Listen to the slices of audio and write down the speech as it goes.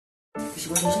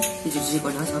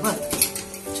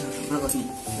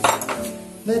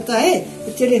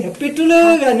पिटुलो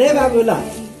गर्ने बाबुलाई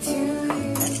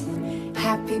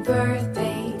Happy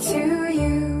birthday to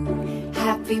you.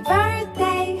 Happy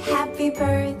birthday, happy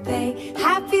birthday,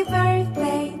 happy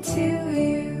birthday to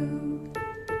you.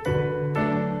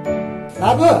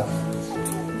 बाबु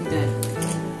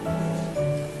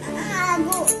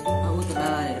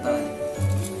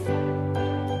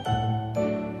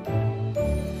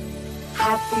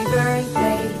Happy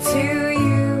birthday to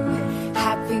you.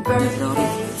 Happy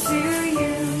birthday to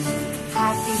you.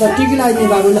 Happy टिकी लगाइदिने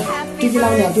बाबुलाई टिकी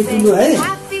लगाउने हात ठुलो है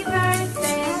Happy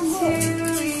birthday to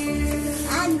you.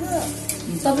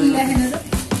 सबैले लेखेन र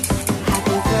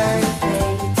Happy birthday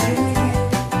to you.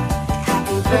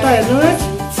 Happy कता हेर्नुहोस्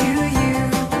to you.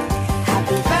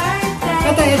 Happy birthday.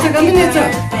 कता हेर्छ कमी हेर्छ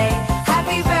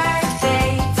Happy birthday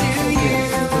to you.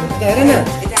 हेर न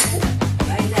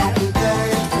Happy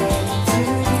birthday to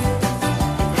you.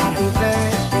 Happy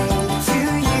birthday to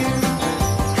you.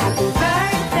 Happy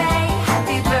birthday,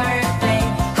 happy birthday,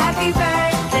 happy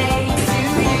birthday to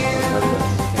you.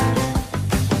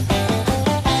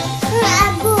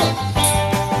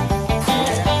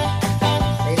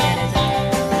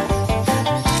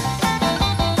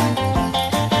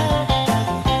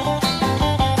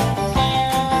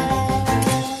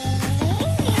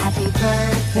 Happy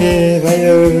birthday. ए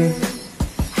भयो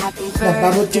Happy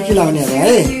बाबु टिकी लगाउने अरे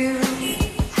है to you.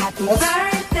 Happy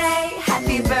birthday,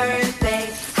 happy birthday,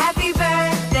 happy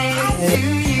birthday to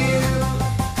you.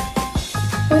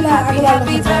 पहिला Happy, आगो happy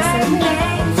बाल्नु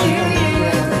birthday to you.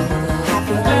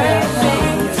 Happy birthday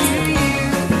to you.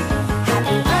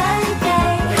 Happy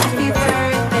birthday, happy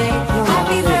birthday,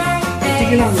 happy birthday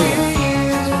to you.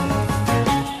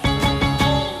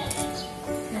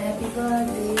 Happy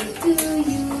birthday to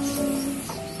you.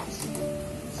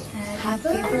 Happy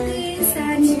birthday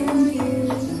Sanu. to you.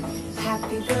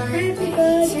 Happy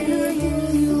birthday to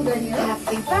you.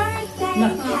 Happy birthday,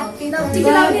 happy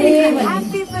birthday,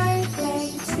 happy birthday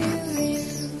to you.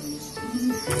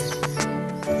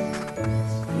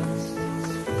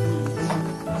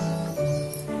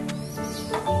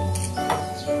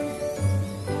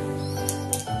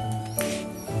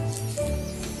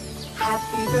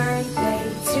 Happy birthday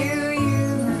to you.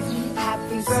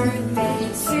 Happy birthday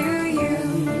to you.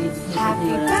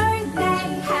 Happy birthday,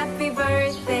 happy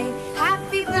birthday,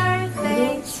 happy birthday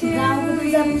to गाउँको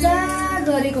you. पूजा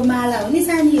गरेको माला हो नि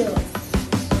सानी हो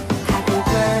Happy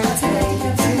birthday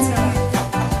to you.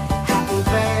 Happy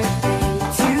birthday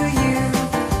to you.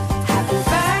 Happy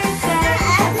birthday,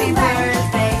 happy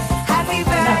birthday, happy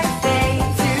birthday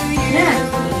to you.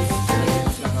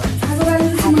 आगो बाल्नु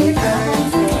चाहिँ मैले थाहा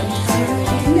पाउँछु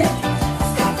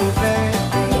Happy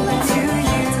birthday to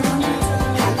you.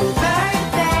 Happy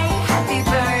birthday, happy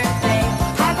birthday,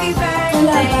 happy birthday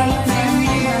to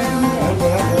you.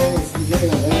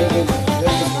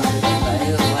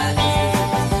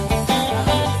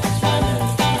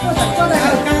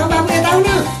 बाबु यता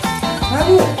आउनु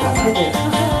बाबु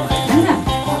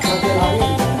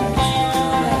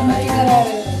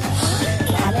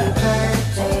Happy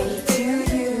birthday to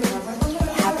you.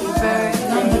 Happy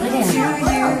birthday to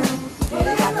you.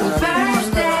 Happy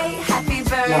birthday, happy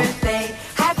birthday,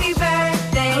 happy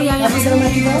birthday to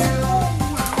you.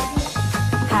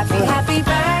 Happy, happy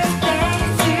birthday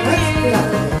to you.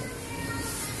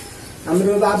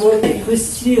 हाम्रो बाबु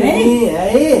खुसी हुने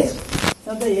है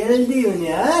सधैँ हेल्दी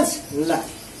हुने हस् ल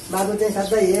बाबु चाहिँ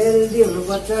सधैँ हेल्दी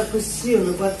हुनुपर्छ खुसी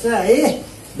हुनुपर्छ है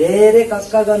धेरै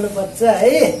कक्का गर्नुपर्छ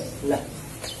है ल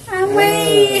आमै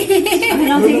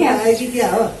आयो कि क्या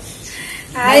हो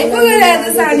आइपुग्यो आज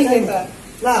सानीको त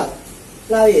ल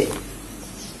ल ए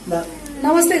ल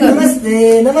नमस्ते गर नमस्ते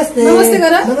नमस्ते नमस्ते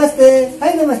गर। नमस्ते है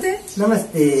नमस्ते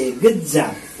नमस्ते गुड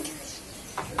जब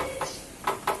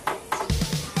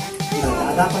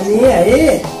दादा पनि है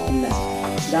ल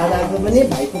दादाको पनि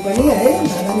भाइको पनि है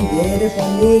दादा पनि धेरै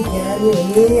पढ्ने ज्ञानी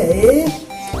हुने है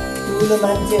ठुलो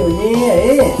मान्छे हुने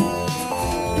है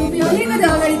टोपी अलिकति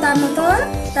अगाडि तान्नु त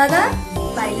दादा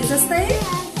भाइले जस्तै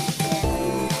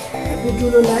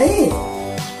ठुलोलाई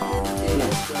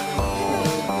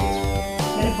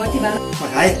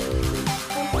खाए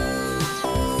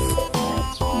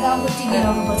गाउँको टिकी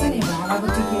लगाउनुपर्छ नि भाडाको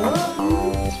टिकी हो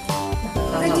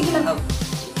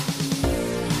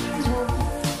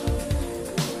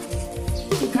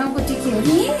गाउँको टिकी हो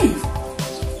नि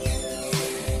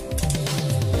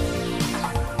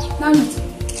लाउनु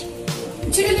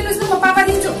छिटो दिनुहोस् न म पापा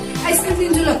दिन्छु आइसक्रिम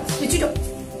दिन्छु ल यो छिटो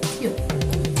यो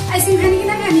आइसक्रिम खाने कि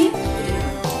नखाने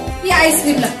यो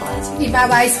आइसक्रिम ल ए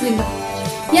बाबा आइसक्रिम ल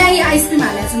यहाँ यो आइसक्रिम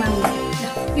हालेको छ मान्नु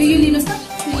यो लिनुहोस् त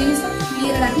यो लिनुहोस् त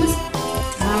लिएर राख्नुहोस्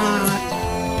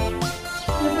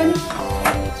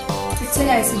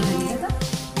आइसक्रिम खाने त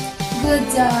गुड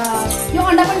जब यो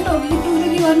अन्डा पनि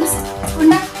टोकी गर्नुहोस्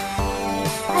अन्डा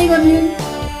आइ गर्नु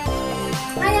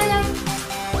आइ आइ आइ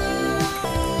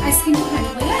आइसक्रिम खाने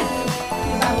पहिला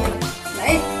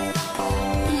बाबुलाई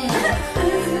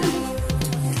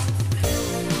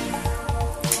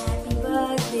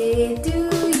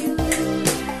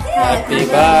Happy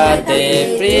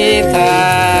birthday,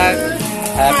 Prithak.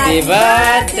 Happy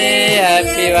birthday,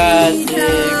 happy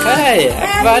birthday. Hey,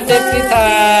 happy birthday,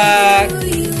 Prithak.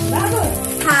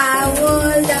 How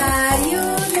old are you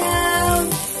now?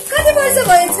 कति वर्ष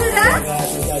भयो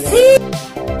छोरा?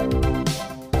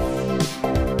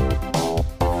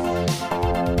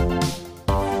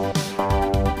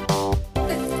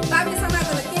 बाबुले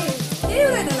समातेर के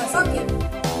हुँदैन ल सक्यो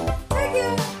थ्याङ्क यू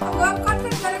अब कट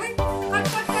गरेर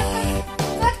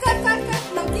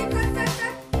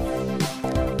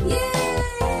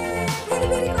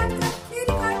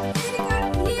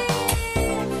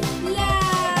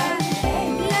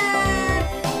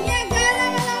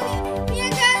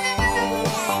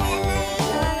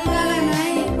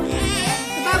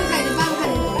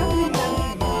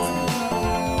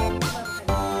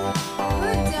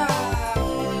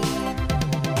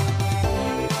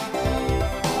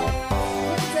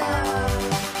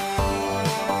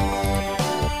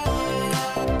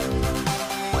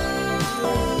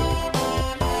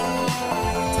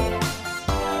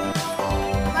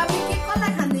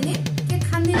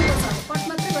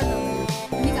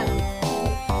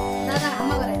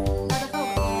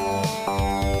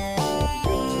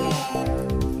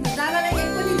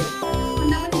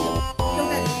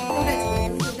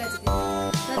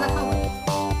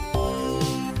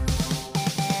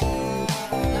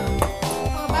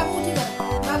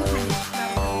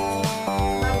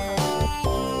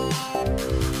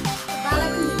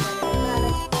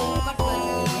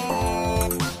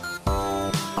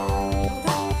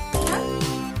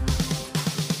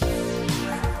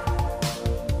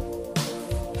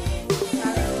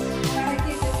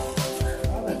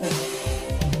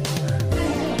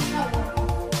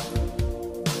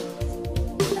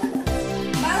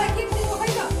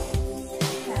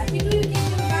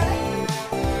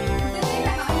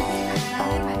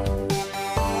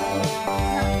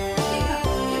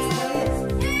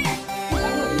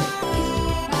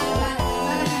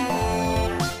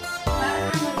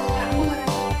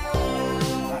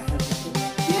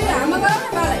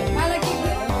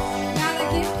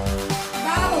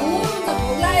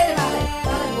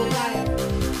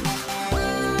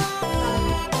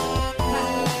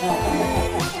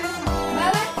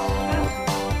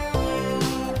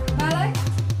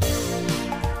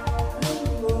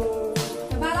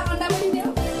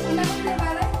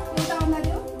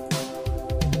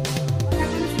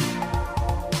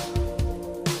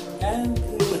And